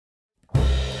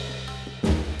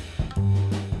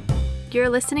You're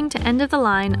listening to End of the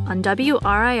Line on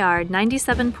WRIR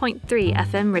 97.3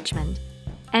 FM Richmond.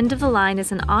 End of the Line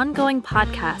is an ongoing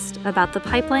podcast about the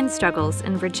pipeline struggles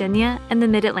in Virginia and the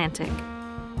Mid-Atlantic.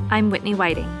 I'm Whitney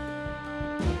Whiting.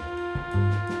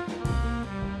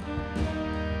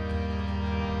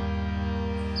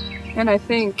 And I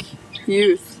think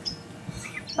youth,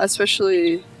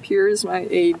 especially peers my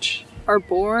age, are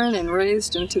born and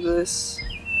raised into this,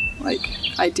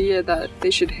 idea that they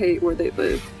should hate where they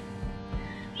live.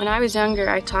 When I was younger,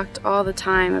 I talked all the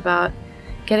time about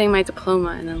getting my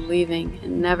diploma and then leaving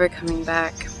and never coming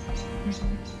back.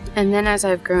 And then as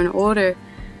I've grown older,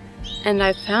 and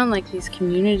I've found these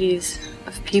communities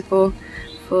of people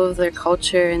full of their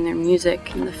culture and their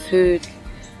music and the food,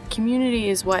 community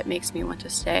is what makes me want to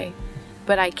stay.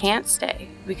 But I can't stay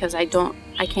because I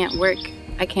can't work.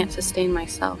 I can't sustain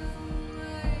myself.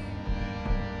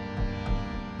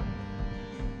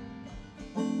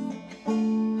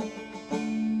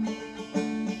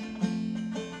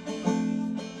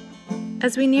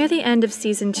 As we near the end of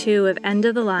Season 2 of End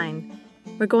of the Line,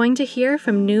 we're going to hear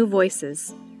from new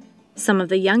voices, some of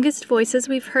the youngest voices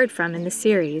we've heard from in the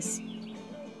series.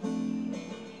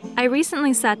 I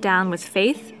recently sat down with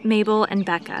Faith, Mabel, and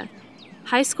Becca,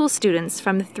 high school students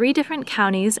from the 3 different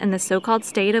counties in the so-called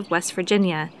state of West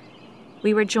Virginia.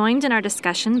 We were joined in our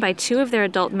discussion by 2 of their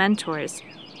adult mentors.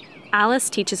 Alice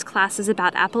teaches classes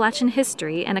about Appalachian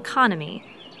history and economy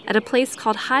at a place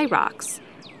called High Rocks,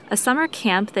 a summer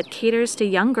camp that caters to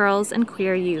young girls and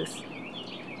queer youth.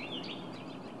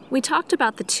 We talked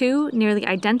about the 2 nearly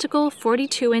identical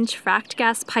 42-inch fracked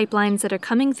gas pipelines that are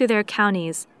coming through their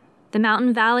counties, the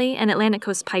Mountain Valley and Atlantic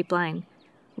Coast Pipeline,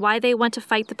 why they want to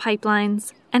fight the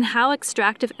pipelines, and how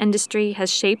extractive industry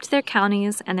has shaped their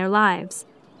counties and their lives.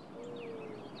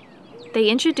 They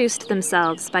introduced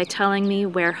themselves by telling me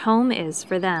where home is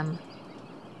for them.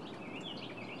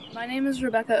 My name is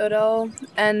Rebecca Odell,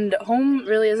 and home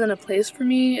really isn't a place for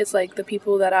me. It's the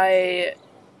people that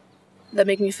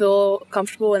make me feel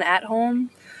comfortable and at home.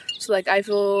 So I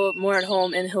feel more at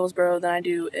home in Hillsborough than I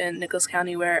do in Nicholas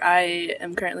County, where I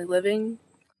am currently living.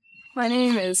 My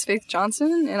name is Faith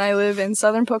Johnson, and I live in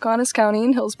southern Pocahontas County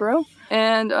in Hillsborough.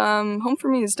 And home for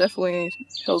me is definitely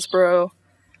Hillsborough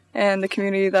and the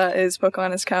community that is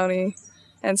Pocahontas County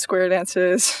and square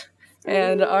dances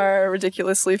and our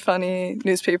ridiculously funny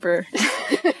newspaper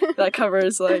that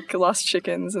covers lost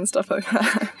chickens and stuff like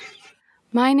that.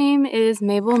 My name is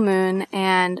Mabel Moon,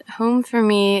 and home for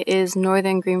me is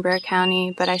northern Greenbrier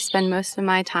County, but I spend most of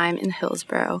my time in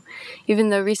Hillsborough, even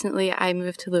though recently I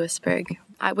moved to Lewisburg,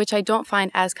 which I don't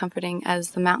find as comforting as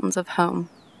the mountains of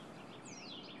home.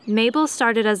 Mabel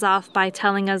started us off by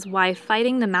telling us why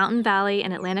fighting the Mountain Valley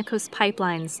and Atlantic Coast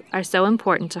pipelines are so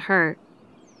important to her.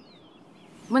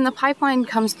 When the pipeline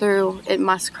comes through, it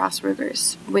must cross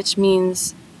rivers, which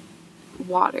means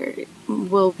water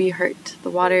will be hurt. The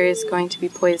water is going to be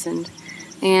poisoned.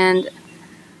 And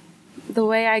the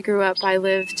way I grew up, I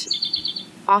lived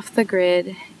off the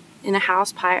grid in a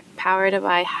house powered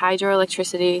by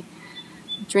hydroelectricity,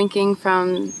 drinking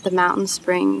from the mountain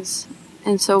springs.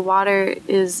 And so water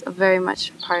is very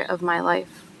much part of my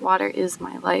life. Water is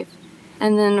my life.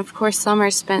 And then, of course,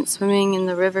 summers spent swimming in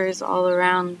the rivers all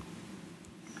around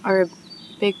are a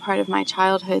big part of my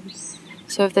childhood.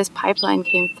 So if this pipeline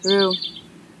came through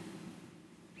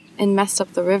and messed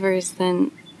up the rivers,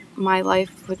 then my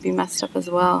life would be messed up as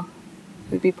well.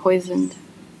 It would be poisoned.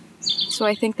 So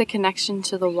I think the connection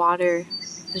to the water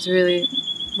is really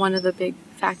one of the big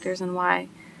factors in why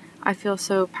I feel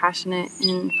so passionate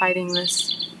in fighting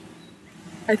this.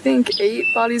 I think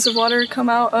 8 bodies of water come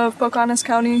out of Pocahontas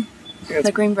County.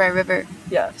 The Greenbrier River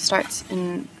starts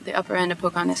in the upper end of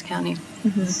Pocahontas County,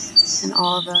 and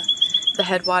all the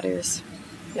headwaters.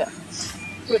 Yeah,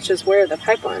 which is where the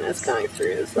pipeline is going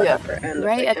through, is the upper end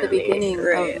right of the at the beginning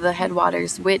of the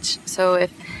headwaters, so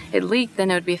if it leaked, then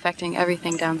it would be affecting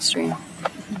everything downstream.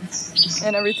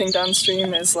 And everything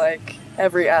downstream is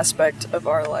every aspect of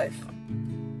our life.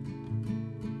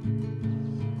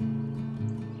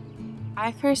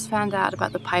 I first found out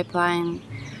about the pipeline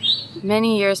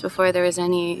many years before there was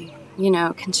any,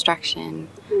 construction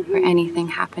or anything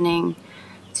happening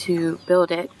to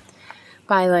build it,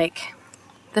 by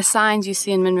the signs you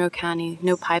see in Monroe County,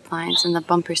 no pipelines, and the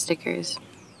bumper stickers.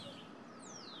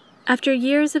 After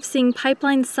years of seeing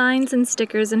pipeline signs and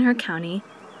stickers in her county,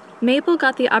 Mabel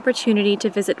got the opportunity to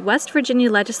visit West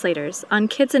Virginia legislators on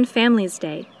Kids and Families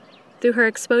Day through her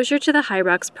exposure to the High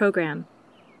Rocks program.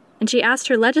 And she asked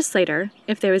her legislator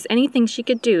if there was anything she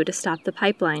could do to stop the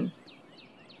pipeline.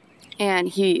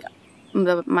 And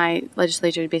my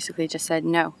legislator basically just said,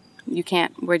 no, you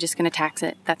can't. We're just going to tax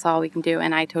it. That's all we can do.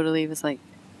 And I totally was like,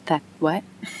 That what?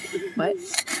 What?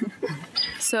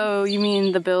 So you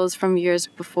mean the bills from years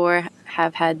before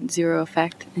have had zero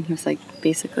effect? And he was like,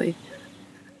 basically.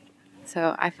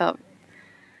 So I felt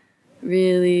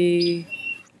really,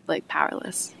 like,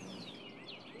 powerless.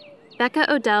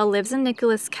 Becca Odell lives in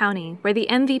Nicholas County, where the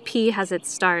MVP has its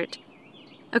start.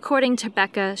 According to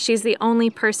Becca, she's the only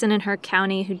person in her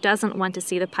county who doesn't want to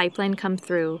see the pipeline come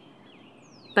through.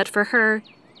 But for her,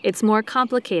 it's more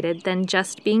complicated than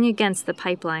just being against the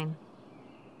pipeline.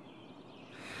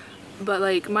 But,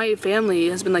 like, my family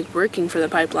has been, like, working for the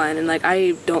pipeline, and, like,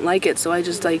 I don't like it, so I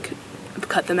just, like,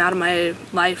 cut them out of my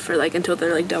life for, like, until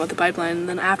they're, like, done with the pipeline. And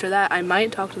then after that, I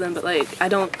might talk to them, but, like, I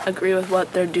don't agree with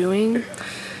what they're doing.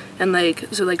 And, like,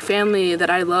 so, like, family that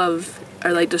I love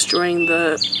are, like, destroying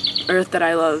the earth that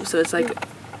I love. So it's, like,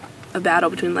 a battle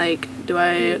between, like, do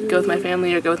I go with my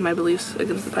family or go with my beliefs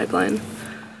against the pipeline?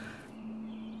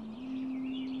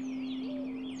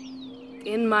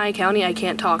 In my county, I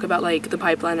can't talk about, like, the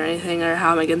pipeline or anything or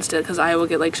how I'm against it because I will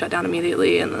get, like, shut down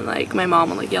immediately and then, like, my mom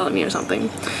will, like, yell at me or something.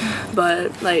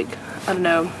 But, like, I don't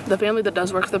know. The family that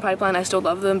does work for the pipeline, I still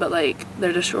love them, but, like,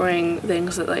 they're destroying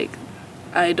things that, like,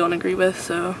 I don't agree with,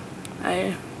 so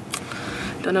I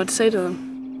don't know what to say to them.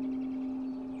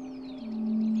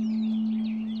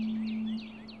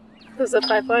 Does the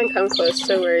pipeline come close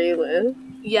to where you live?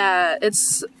 Yeah,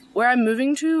 it's where I'm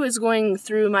moving to is going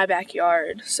through my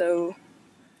backyard, so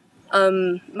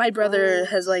my brother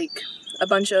has, like, a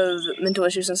bunch of mental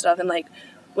issues and stuff, and, like,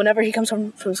 whenever he comes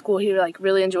from school, he, like,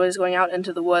 really enjoys going out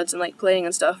into the woods and, like, playing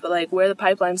and stuff, but, like, where the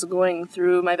pipeline's going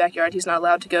through my backyard, he's not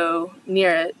allowed to go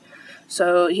near it,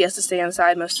 so he has to stay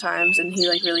inside most times, and he,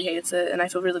 like, really hates it, and I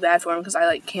feel really bad for him because I,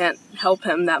 like, can't help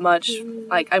him that much.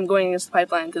 Like, I'm going against the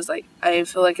pipeline because, like, I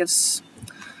feel like it's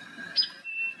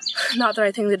not the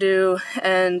right thing to do,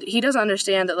 and he doesn't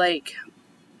understand that, like,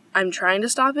 I'm trying to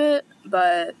stop it,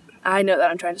 but I know that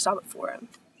I'm trying to stop it for him.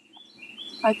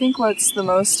 I think what's the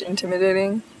most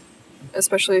intimidating,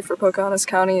 especially for Pocahontas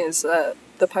County, is that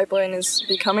the pipeline is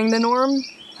becoming the norm.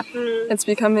 It's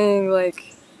becoming, like,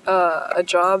 a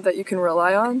job that you can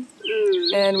rely on.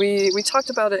 And we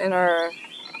talked about it in our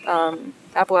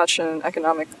Appalachian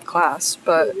economic class,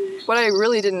 but what I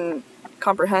really didn't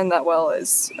comprehend that well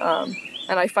is, and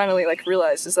I finally, like,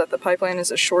 realized, is that the pipeline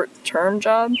is a short-term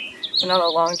job and not a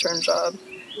long-term job.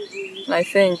 And I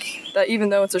think that even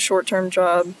though it's a short-term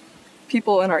job,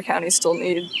 people in our county still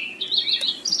need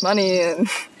money and,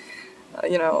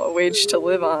 a wage to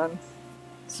live on.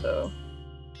 So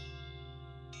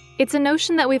It's a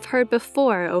notion that we've heard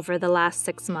before over the last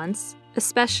 6 months,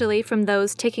 especially from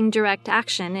those taking direct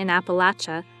action in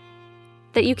Appalachia,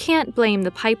 that you can't blame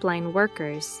the pipeline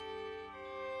workers.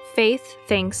 Faith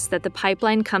thinks that the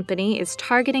pipeline company is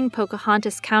targeting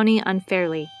Pocahontas County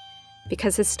unfairly,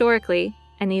 because historically,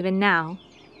 and even now,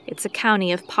 it's a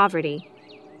county of poverty.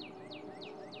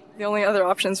 the only other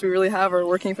options we really have are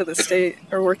working for the state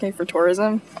or working for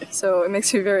tourism. So it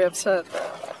makes me very upset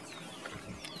that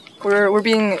we're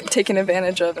being taken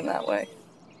advantage of in that way.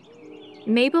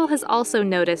 Mabel has also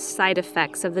noticed side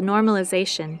effects of the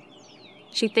normalization.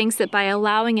 She thinks that by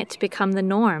allowing it to become the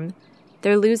norm,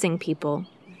 they're losing people.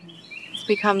 It's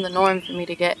become the norm for me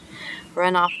to get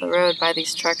run off the road by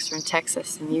these trucks from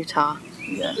Texas and Utah.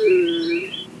 Yeah.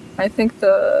 I think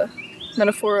the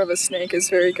metaphor of a snake is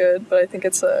very good, but I think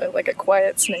it's like a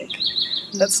quiet snake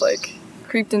that's like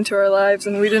creeped into our lives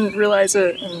and we didn't realize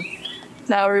it, and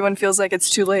now everyone feels like it's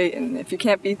too late, and if you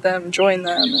can't beat them, join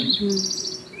them. And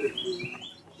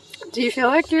Do you feel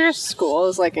like your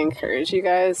schools like encourage you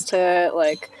guys to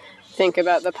like think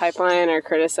about the pipeline or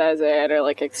criticize it or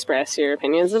like express your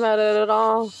opinions about it at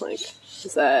all? Like,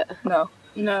 is that...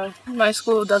 No, my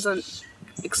school doesn't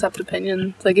accept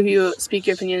opinions. Like, if you speak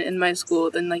your opinion in my school,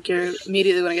 then, like, you're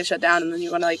immediately going to get shut down, and then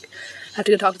you're going to, like, have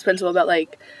to go talk to the principal about,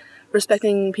 like,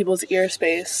 respecting people's ear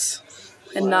space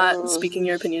and not speaking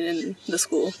your opinion in the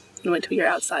school and wait till you're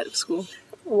outside of school.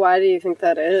 Why do you think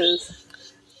that is?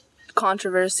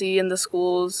 Controversy in the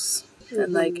schools,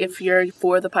 and, like, if you're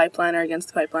for the pipeline or against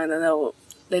the pipeline, then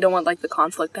they don't want, like, the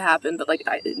conflict to happen, but, like,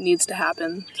 it needs to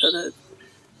happen so that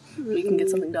we can get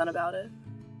something done about it.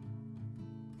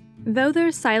 Though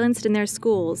they're silenced in their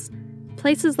schools,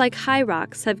 places like High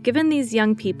Rocks have given these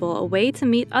young people a way to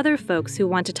meet other folks who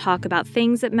want to talk about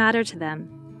things that matter to them,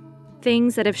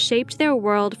 things that have shaped their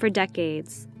world for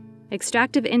decades: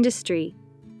 extractive industry,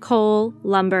 coal,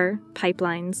 lumber,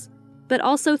 pipelines, but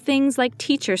also things like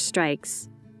teacher strikes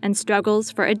and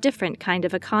struggles for a different kind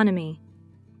of economy.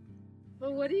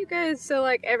 Well, what do you guys... So,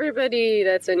 like, everybody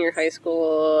that's in your high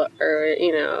school or,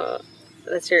 you know,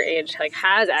 that's your age, like,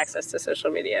 has access to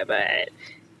social media, but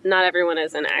not everyone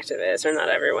is an activist, or not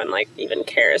everyone like even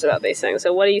cares about these things.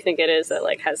 So what do you think it is that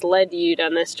like has led you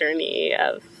down this journey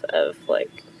of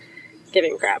like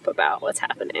giving crap about what's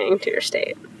happening to your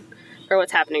state, or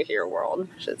what's happening to your world,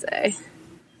 I should say?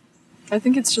 I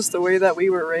think it's just the way that we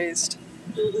were raised.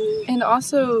 Mm-hmm. And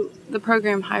also the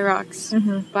program High Rocks,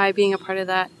 by being a part of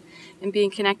that and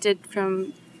being connected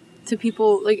to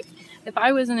people. Like, if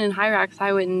I wasn't in High Rocks,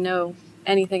 I wouldn't know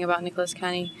anything about Nicholas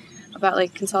County, about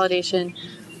like consolidation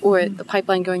or the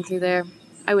pipeline going through there.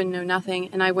 I wouldn't know nothing,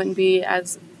 and I wouldn't be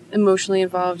as emotionally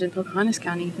involved in Pocahontas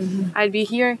County. I'd be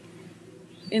here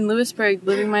in Lewisburg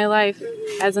living my life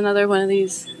as another one of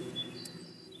these.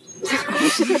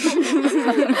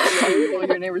 Well,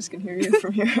 your neighbors can hear you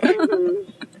from here.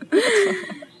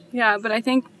 Yeah, but I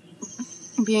think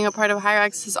being a part of High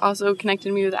Rocks has also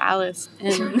connected me with Alice,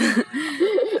 and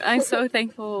I'm so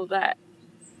thankful that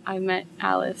I met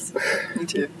Alice. Me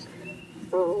too.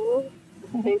 Oh,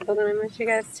 thankful that I met you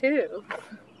guys too.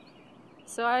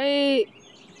 So I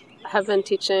have been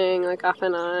teaching like off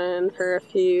and on for a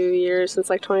few years, since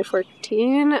like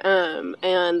 2014,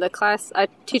 and the class, I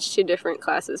teach 2 different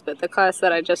classes, but the class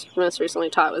that I just most recently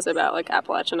taught was about like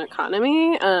Appalachian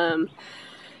economy, and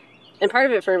part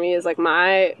of it for me is like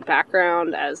my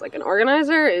background as like an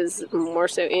organizer is more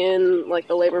so in like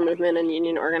the labor movement and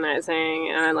union organizing,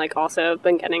 and I like also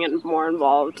been getting it more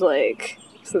involved like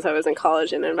since I was in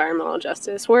college in environmental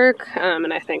justice work,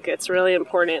 and I think it's really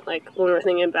important, like when we're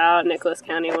thinking about Nicholas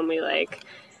County, when we like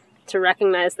to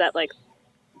recognize that like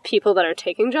people that are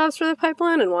taking jobs for the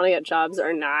pipeline and want to get jobs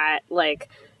are not like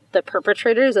the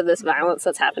perpetrators of this violence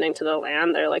that's happening to the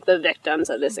land. They're like the victims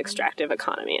of this extractive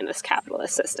economy and this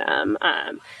capitalist system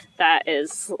that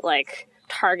is like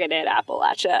targeted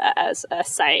Appalachia as a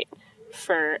site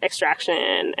for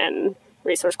extraction and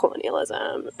resource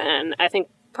colonialism. And I think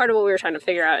part of what we were trying to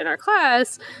figure out in our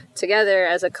class together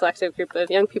as a collective group of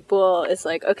young people is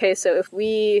like, okay, so if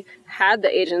we had the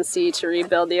agency to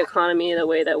rebuild the economy the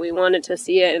way that we wanted to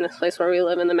see it in a place where we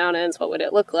live in the mountains, what would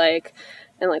it look like?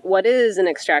 And like, what is an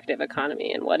extractive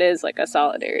economy, and what is like a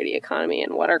solidarity economy,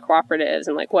 and what are cooperatives,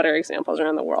 and like what are examples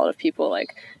around the world of people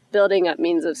like building up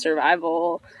means of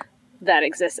survival that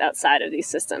exists outside of these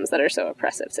systems that are so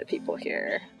oppressive to people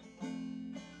here.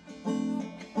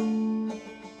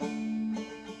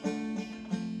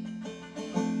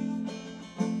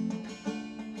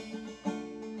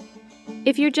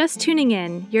 If you're just tuning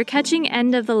in, you're catching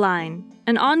End of the Line,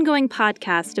 an ongoing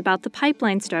podcast about the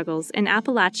pipeline struggles in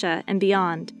Appalachia and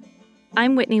beyond.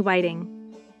 I'm Whitney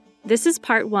Whiting. This is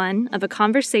part 1 of a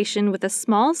conversation with a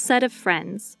small set of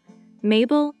friends,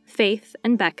 Mabel, Faith,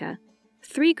 and Becca,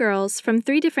 3 girls from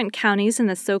 3 different counties in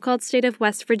the so-called state of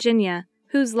West Virginia,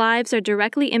 whose lives are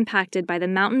directly impacted by the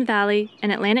Mountain Valley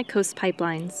and Atlantic Coast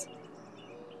pipelines.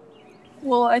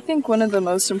 Well, I think one of the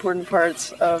most important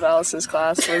parts of Alice's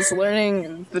class was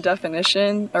learning the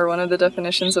definition, or one of the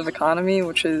definitions of economy,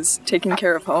 which is taking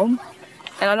care of home.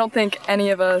 And I don't think any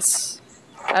of us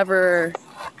ever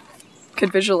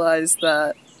could visualize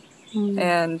that.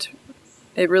 And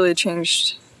it really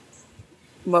changed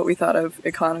what we thought of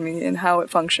economy and how it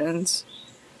functions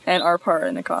and our part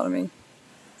in economy.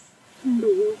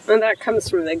 And that comes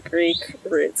from the Greek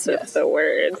roots of the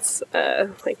words,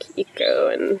 like eco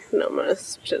and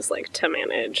nomos, which is like to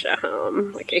manage a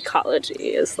home. Like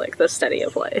ecology is like the study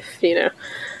of life, you know,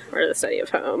 or the study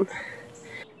of home.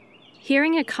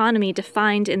 Hearing economy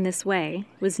defined in this way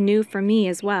was new for me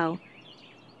as well.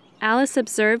 Alice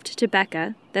observed to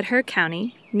Becca that her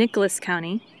county, Nicholas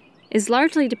County, is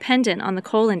largely dependent on the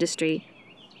coal industry,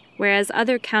 whereas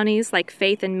other counties like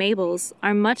Faith and Mabel's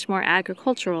are much more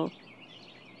agricultural.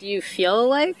 Do you feel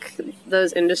like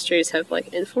those industries have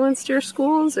like influenced your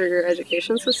schools or your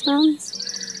education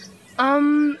systems?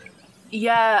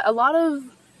 Yeah, a lot of,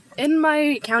 in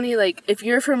my county, like if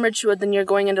you're from Richwood, then you're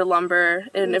going into lumber,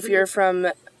 and if you're from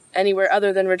anywhere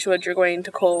other than Richwood, you're going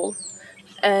to coal.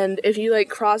 And if you like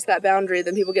cross that boundary,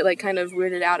 then people get like kind of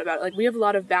weirded out about it. Like we have a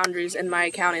lot of boundaries in my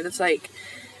county that's like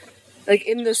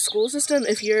in the school system,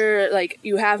 if you're, like,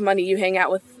 you have money, you hang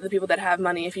out with the people that have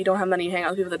money. If you don't have money, you hang out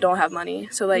with people that don't have money.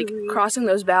 So, like, crossing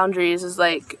those boundaries is,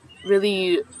 like,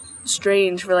 really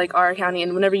strange for, like, our county.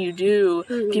 And whenever you do,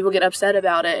 people get upset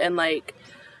about it. And, like,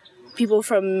 people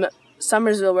from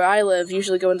Summersville, where I live,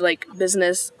 usually go into, like,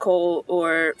 business, coal,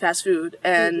 or fast food.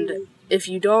 And if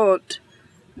you don't,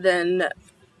 then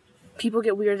people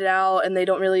get weirded out and they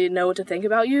don't really know what to think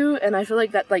about you, and I feel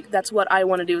like that, like, that's what I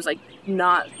want to do, is like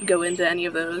not go into any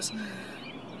of those.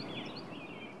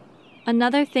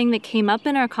 Another thing that came up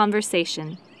in our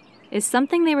conversation is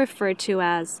something they referred to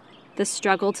as the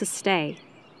struggle to stay.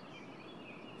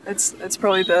 It's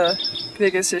probably the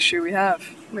biggest issue we have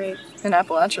Right. in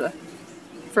Appalachia.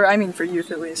 For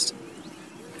youth at least.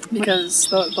 Because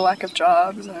the lack of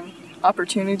jobs and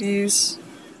opportunities,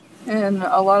 and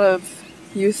a lot of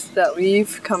youth that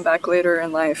leave come back later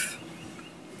in life.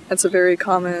 That's a very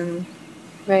common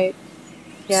Right.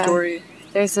 Yeah. story.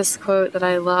 There's this quote that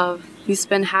I love. You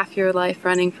spend half your life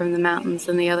running from the mountains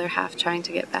and the other half trying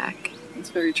to get back. It's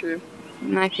very true.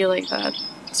 And I feel like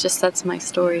that's my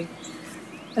story.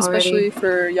 Especially already.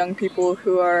 for young people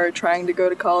who are trying to go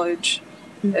to college.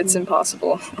 It's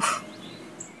impossible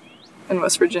in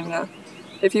West Virginia.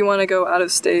 If you want to go out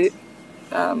of state,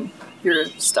 you're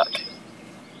stuck.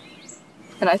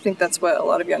 And I think that's what a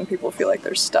lot of young people feel like,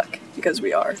 they're stuck, because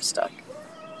we are stuck.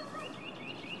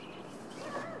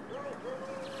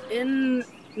 In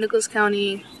Nicholas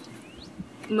County,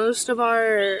 most of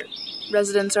our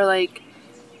residents are like,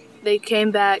 they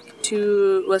came back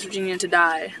to West Virginia to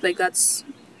die. Like,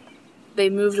 they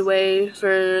moved away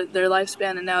for their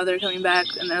lifespan, and now they're coming back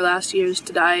in their last years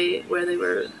to die where they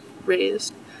were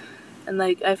raised. And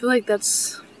like, I feel like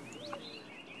that's,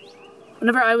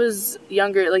 whenever I was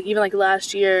younger, like even like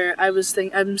last year,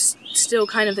 I'm still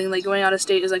kind of thinking like going out of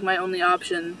state is like my only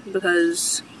option,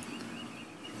 because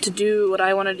to do what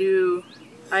I want to do,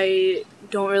 I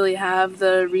don't really have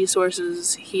the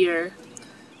resources here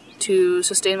to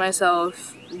sustain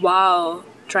myself while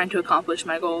trying to accomplish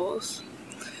my goals.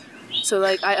 So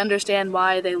like, I understand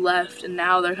why they left and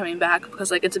now they're coming back,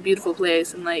 because like, it's a beautiful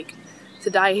place, and like, to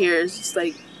die here is just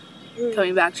like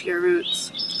coming back to your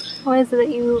roots. What is it that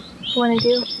you want to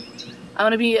do? I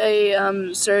want to be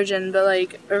a surgeon, but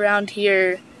like around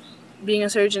here, being a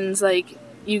surgeon's like,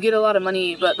 you get a lot of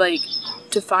money, but like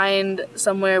to find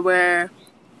somewhere where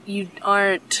you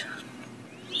aren't,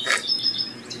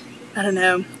 I don't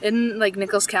know, in like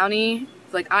Nicholas County,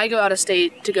 like I go out of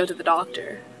state to go to the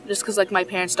doctor, just because like my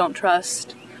parents don't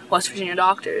trust West Virginia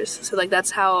doctors. So like,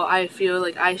 that's how I feel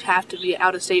like I have to be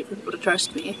out of state for people to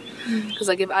trust me. Because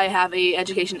like, if I have a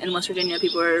education in West Virginia,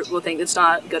 people will think it's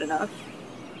not good enough.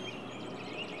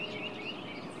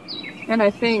 And I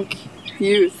think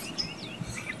youth,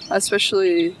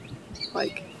 especially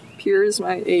like peers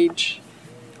my age,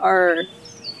 are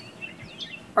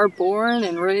born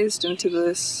and raised into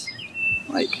this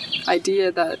like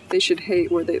idea that they should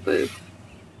hate where they live.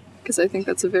 Because I think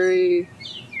that's a very,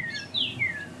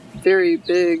 very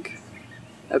big,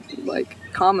 like,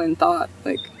 common thought.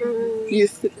 Like,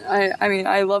 youth,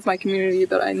 I love my community,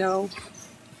 but I know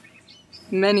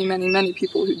many, many, many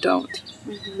people who don't.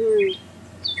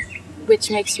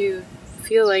 Which makes you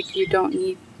feel like you don't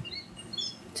need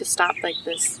to stop like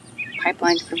this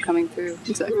pipeline from coming through.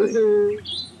 Exactly.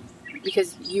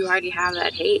 Because you already have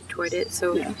that hate toward it,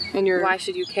 so Yeah. And why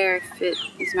should you care if it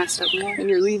is messed up more? And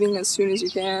you're leaving as soon as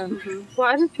you can.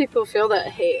 Why do people feel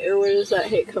that hate, or where does that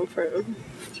hate come from?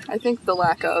 I think the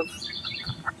lack of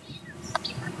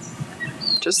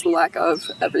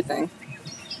everything.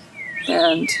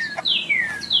 And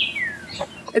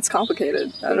it's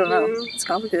complicated. I don't know. It's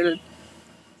complicated.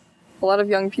 A lot of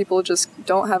young people just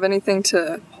don't have anything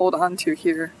to hold on to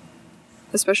here,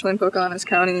 especially in Pocahontas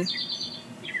County.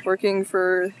 Working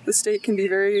for the state can be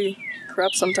very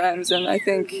corrupt sometimes, and I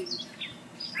think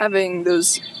having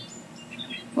those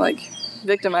like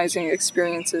victimizing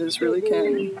experiences really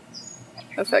can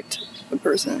affect a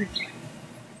person.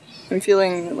 And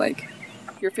feeling like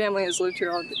your family has lived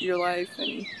here all your life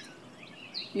and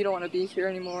you don't want to be here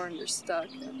anymore and you're stuck.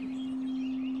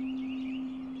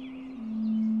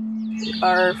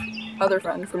 Our other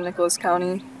friend from Nicholas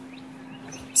County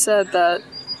said that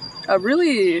a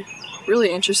really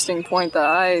interesting point that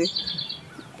I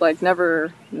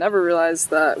never realized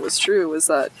that was true was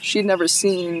that she'd never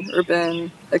seen or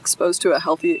been exposed to a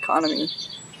healthy economy.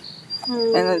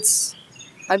 And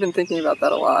I've been thinking about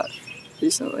that a lot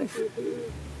recently.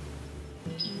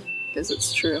 Because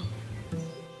it's true.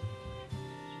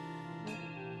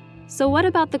 So what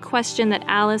about the question that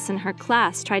Alice and her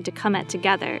class tried to come at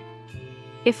together?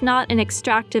 If not an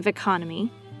extractive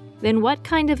economy, then what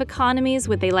kind of economies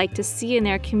would they like to see in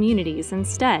their communities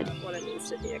instead? What it needs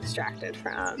to be extracted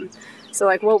from. So,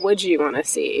 like, what would you want to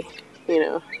see,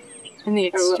 in the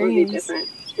extremes? Or what would be different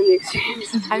in the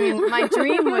extremes? I mean, my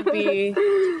dream would be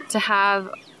to have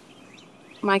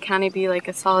my county be like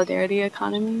a solidarity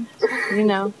economy,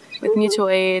 with mutual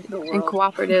aid and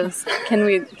cooperatives. Can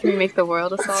we make the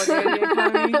world a solidarity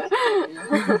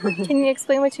economy? Can you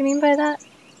explain what you mean by that?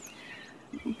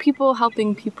 People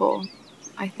helping people,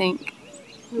 I think,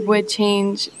 would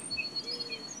change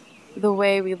the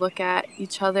way we look at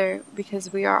each other,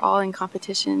 because we are all in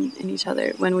competition in each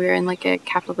other when we're in like a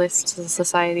capitalist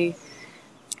society.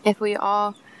 If we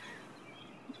all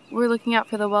we're looking out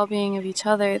for the well-being of each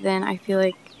other, then I feel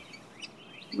like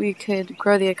we could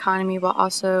grow the economy while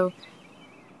also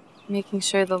making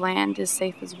sure the land is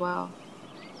safe as well.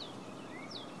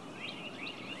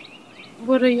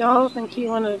 What do y'all think you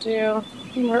want to do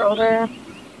when you're older?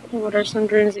 What are some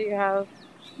dreams that you have?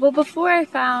 Well, before I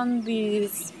found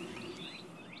these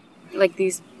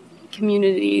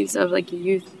communities of like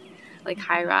youth, like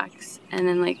High Rocks, and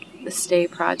then like the Stay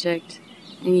Project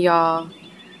and y'all,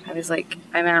 I was like,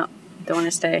 I'm out, don't want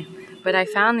to stay. But I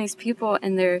found these people,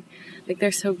 and they're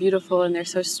so beautiful and they're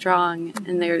so strong,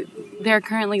 and they're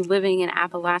currently living in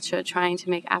Appalachia, trying to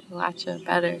make Appalachia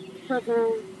better.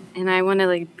 Mm-hmm. And I want to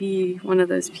like be one of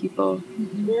those people.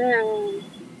 Yeah.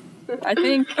 I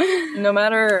think no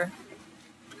matter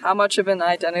how much of an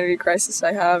identity crisis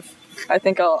I have, I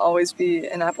think I'll always be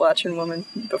an Appalachian woman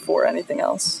before anything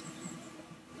else.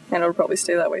 And it'll probably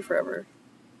stay that way forever.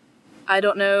 I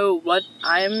don't know what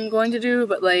I'm going to do,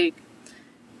 but like,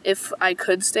 if I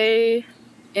could stay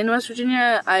in West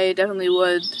Virginia, I definitely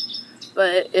would.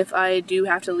 But if I do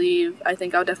have to leave, I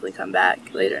think I'll definitely come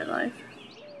back later in life.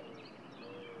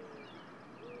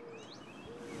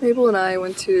 Mabel and I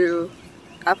went to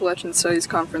Appalachian Studies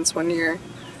Conference one year,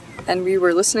 and we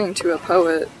were listening to a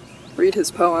poet read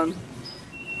his poem,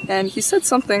 and he said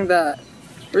something that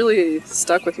really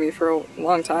stuck with me for a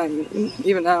long time,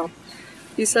 even now.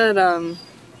 He said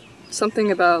something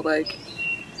about, like,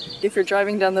 if you're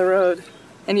driving down the road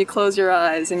and you close your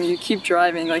eyes and you keep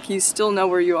driving, like, you still know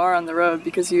where you are on the road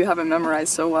because you have it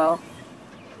memorized so well.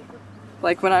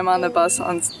 Like, when I'm on the bus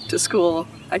to school,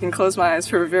 I can close my eyes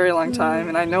for a very long time,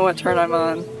 and I know what turn I'm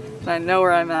on, and I know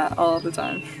where I'm at all the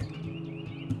time.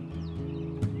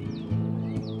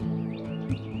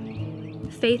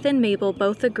 Faith and Mabel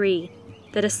both agree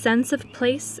that a sense of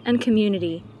place and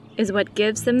community is what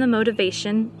gives them the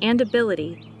motivation and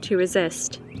ability to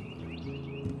resist.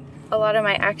 A lot of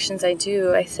my actions I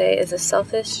do, I say, is this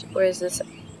selfish or is this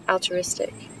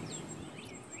altruistic?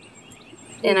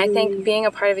 And I think being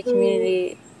a part of a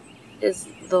community is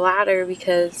the latter,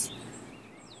 because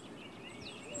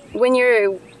when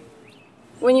you're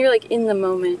like in the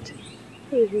moment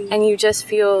and you just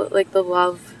feel like the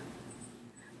love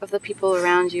of the people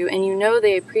around you, and you know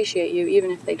they appreciate you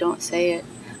even if they don't say it,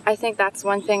 I think that's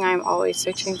one thing I'm always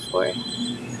searching for.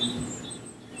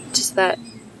 Just that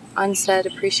unsaid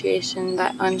appreciation,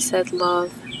 that unsaid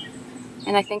love.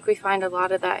 And I think we find a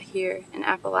lot of that here in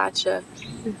Appalachia.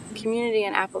 Community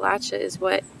in Appalachia is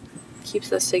what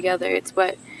keeps us together. It's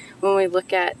what, when we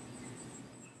look at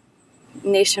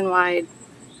nationwide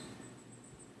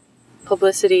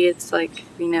publicity, it's like,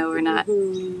 we know we're not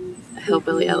a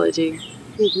hillbilly elegy.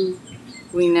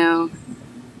 We know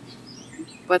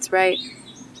what's right.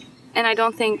 And I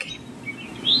don't think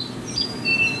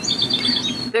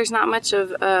there's not much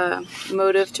of a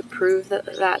motive to prove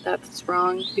that's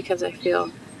wrong, because I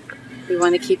feel we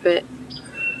want to keep it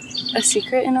a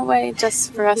secret in a way,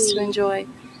 just for us to enjoy.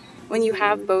 When you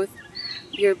have both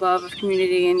your love of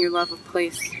community and your love of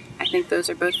place, I think those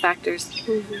are both factors.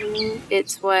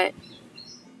 It's what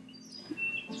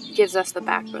gives us the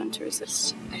backbone to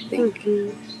resist, I think.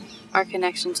 Our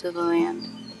connection to the land.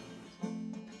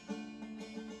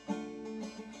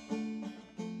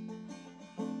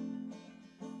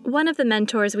 One of the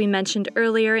mentors we mentioned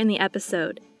earlier in the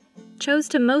episode chose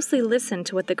to mostly listen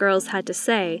to what the girls had to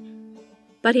say,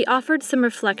 but he offered some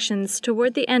reflections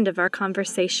toward the end of our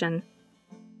conversation.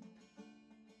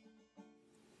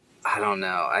 I don't know.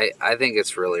 I think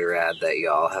it's really rad that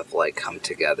y'all have, like, come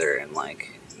together and,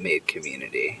 like, made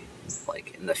community.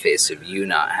 Like, in the face of you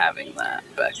not having that,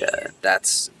 Becca.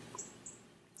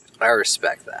 I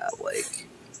respect that. Like,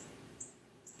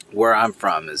 where I'm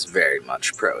from is very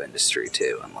much pro-industry,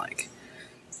 too, and, like,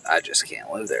 I just can't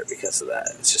live there because of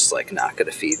that. It's just, like, not going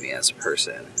to feed me as a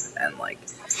person, and, like,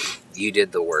 you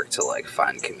did the work to, like,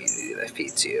 find community that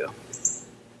feeds you.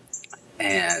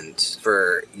 And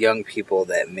for young people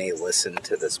that may listen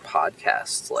to this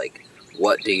podcast, like,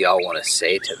 what do y'all want to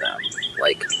say to them?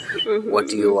 Like, what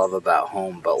do you love about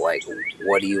home, but, like,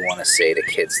 what do you want to say to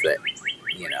kids that,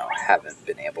 you know, haven't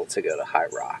been able to go to High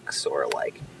Rocks, or,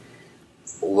 like,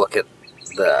 look at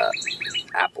the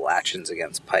Appalachians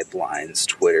Against Pipelines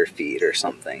Twitter feed or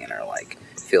something and are, like,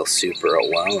 feel super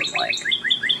alone? Like,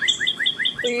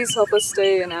 Please help us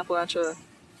stay in Appalachia.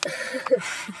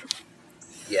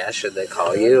 yeah, should they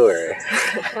call you, or?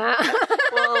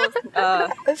 Well, we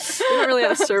don't really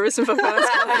have service in Pocahontas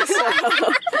County, so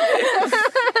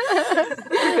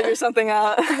figure something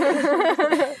out.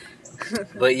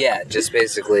 But yeah, just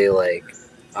basically, like,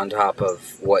 on top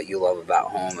of what you love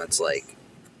about home, it's like,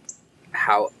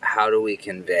 how do we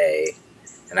convey,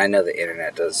 and I know the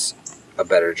internet does a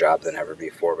better job than ever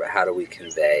before, but how do we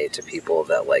convey to people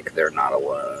that, like, they're not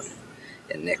alone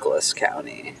in Nicholas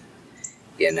County,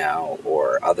 you know,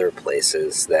 or other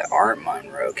places that aren't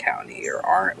Monroe County or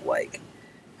aren't, like,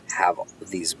 have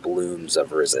these blooms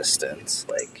of resistance,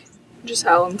 like... Just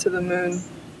howl into the moon,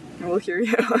 and we'll hear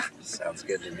you. Sounds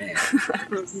good to me.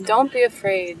 Don't be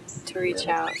afraid to reach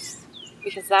out,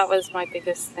 because that was my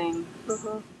biggest thing.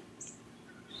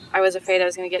 I was afraid I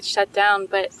was going to get shut down,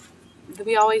 but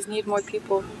we always need more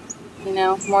people, you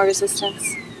know, more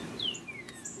resistance.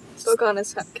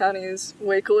 Pocahontas County is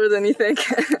way cooler than you think.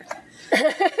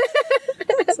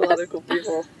 It's a lot of cool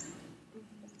people.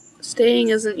 Staying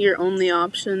isn't your only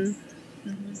option.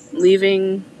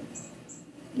 Leaving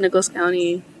Nicholas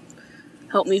County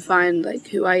helped me find, like,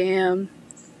 who I am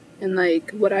and,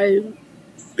 like, what I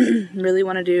really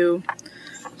want to do.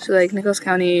 So, like, Nicholas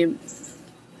County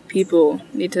people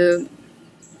need to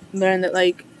learn that,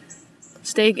 like,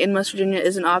 staying in West Virginia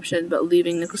is an option, but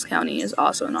leaving Nicholas County is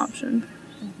also an option.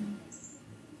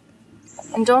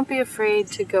 And don't be afraid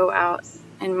to go out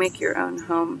and make your own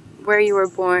home. Where you were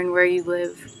born, where you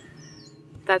live,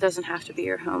 that doesn't have to be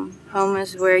your home. Home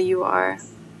is where you are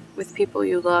with people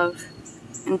you love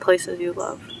and places you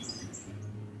love.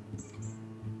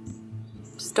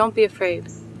 Just don't be afraid.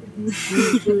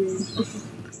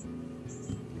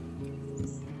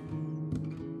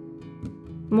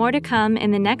 More to come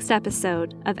in the next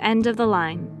episode of End of the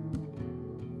Line.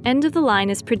 End of the Line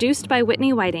is produced by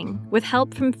Whitney Whiting, with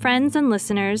help from friends and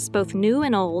listeners, both new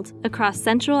and old, across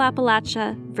Central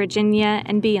Appalachia, Virginia,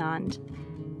 and beyond.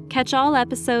 Catch all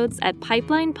episodes at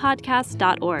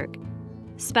pipelinepodcast.org.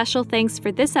 Special thanks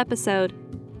for this episode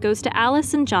goes to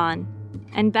Alice and John,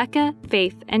 and Becca,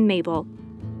 Faith, and Mabel.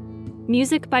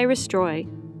 Music by Restroy.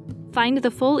 Find the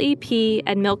full EP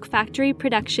at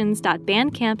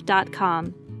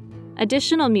milkfactoryproductions.bandcamp.com.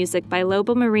 Additional music by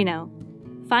Lobo Marino.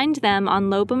 Find them on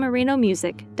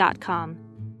lobomarinomusic.com.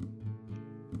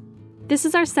 This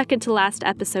is our second to last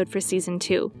episode for Season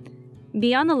 2.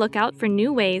 Be on the lookout for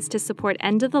new ways to support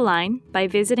End of the Line by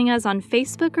visiting us on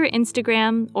Facebook or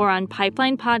Instagram or on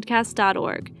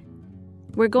pipelinepodcast.org.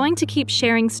 We're going to keep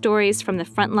sharing stories from the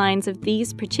front lines of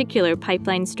these particular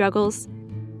pipeline struggles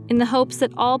in the hopes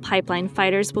that all pipeline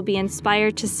fighters will be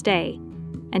inspired to stay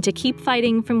and to keep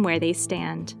fighting from where they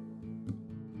stand.